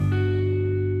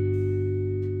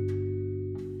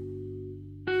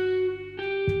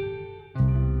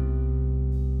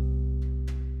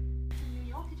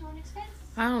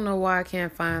I don't know why I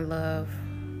can't find love.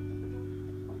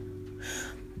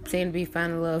 Seem to be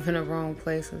finding love in the wrong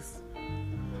places.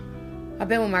 I've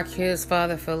been with my kid's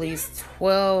father for at least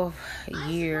 12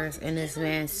 years, and this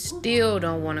man still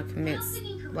don't want to commit,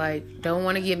 don't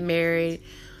want to get married.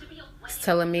 He's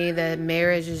telling me that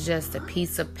marriage is just a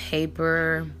piece of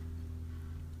paper.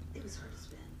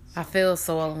 I feel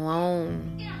so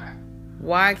alone.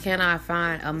 Why can't I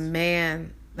find a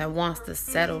man that wants to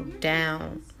settle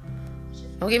down?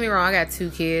 Don't get me wrong, I got 2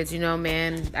 kids,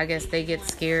 man. I guess they get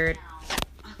scared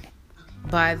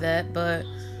by that, but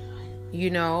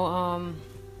 31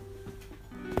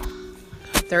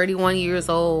 years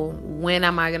old. When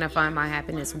am I gonna find my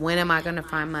happiness? When am I gonna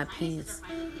find my peace?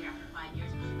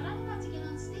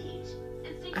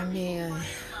 I mean,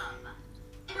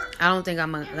 I don't think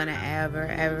I'm gonna ever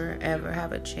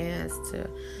have a chance to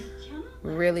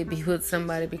really be with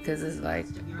somebody, because it's like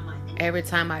every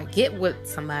time I get with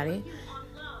somebody,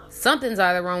 something's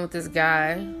either wrong with this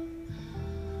guy,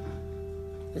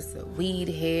 just a weed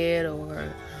head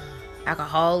or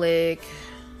alcoholic,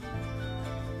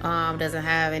 doesn't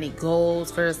have any goals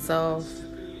for herself.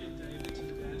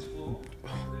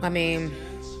 I mean,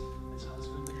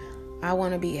 I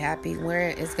want to be happy. Where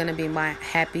is going to be my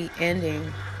happy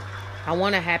ending? I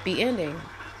want a happy ending.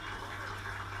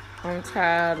 I'm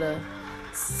tired of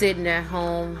sitting at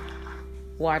home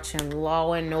watching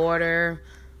Law and Order,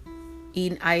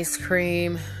 eating ice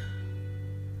cream.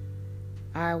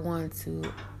 I want to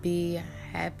be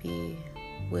happy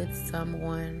with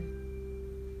someone.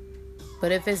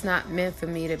 But if it's not meant for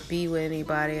me to be with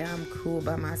anybody, I'm cool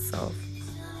by myself.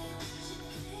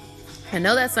 I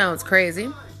know that sounds crazy,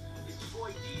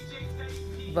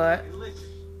 but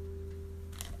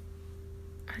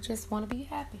I just want to be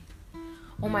happy. I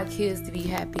want my kids to be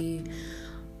happy.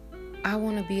 I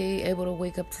want to be able to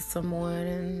wake up to someone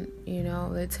and,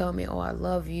 they tell me, oh, I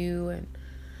love you. And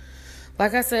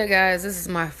like I said, guys, this is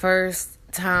my first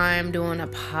time doing a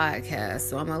podcast,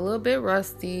 so I'm a little bit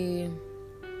rusty.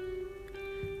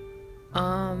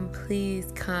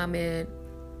 Please comment,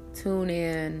 tune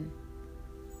in.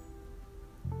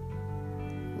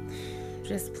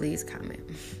 Just please comment.